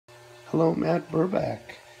Hello, Matt Burback.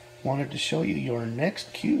 Wanted to show you your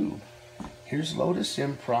NeXT Cube. Here's Lotus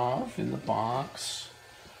Improv in the box.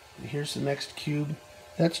 Here's the NeXT Cube.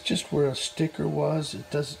 That's just where a sticker was.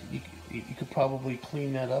 It does. You could probably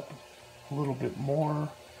clean that up a little bit more,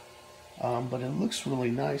 but it looks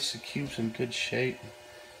really nice. The cube's in good shape,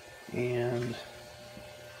 and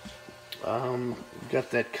we've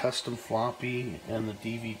got that custom floppy and the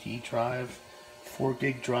DVD drive, 4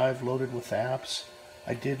 gig drive loaded with apps.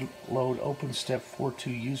 I did load OpenStep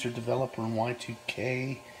 4.2 user developer and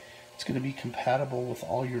Y2K. It's going to be compatible with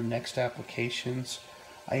all your NeXT applications.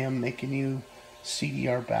 I am making you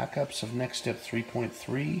CDR backups of NeXTStep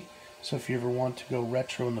 3.3, so if you ever want to go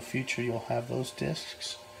retro in the future, you'll have those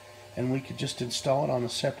discs, and we could just install it on a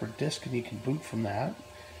separate disk and you can boot from that.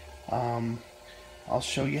 I'll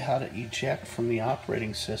show you how to eject from the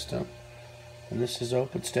operating system, and this is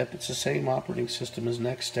OpenStep. It's the same operating system as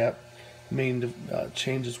NeXTStep. Main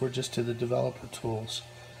changes were just to the developer tools,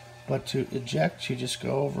 but to eject, you just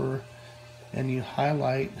go over and you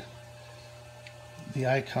highlight the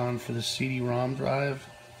icon for the CD-ROM drive,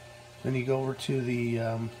 then you go over to the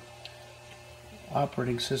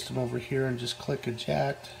operating system over here and just click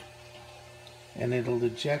eject, and it'll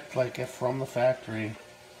eject like from the factory,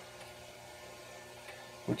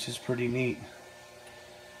 which is pretty neat.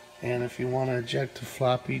 And if you want to eject a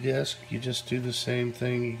floppy disk, you just do the same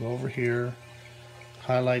thing. You go over here,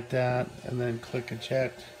 highlight that, and then click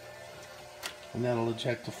eject, and that'll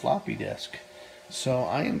eject the floppy disk. So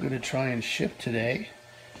I am going to try and ship today.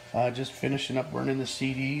 Just finishing up burning the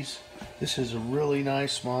CDs. This is a really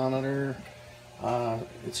nice monitor.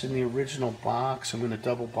 It's in the original box. I'm going to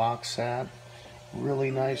double box that.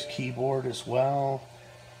 Really nice keyboard as well,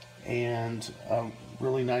 and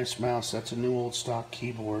really nice mouse. That's a new old stock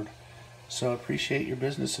keyboard. So I appreciate your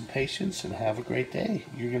business and patience, and have a great day.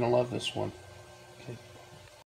 You're going to love this one.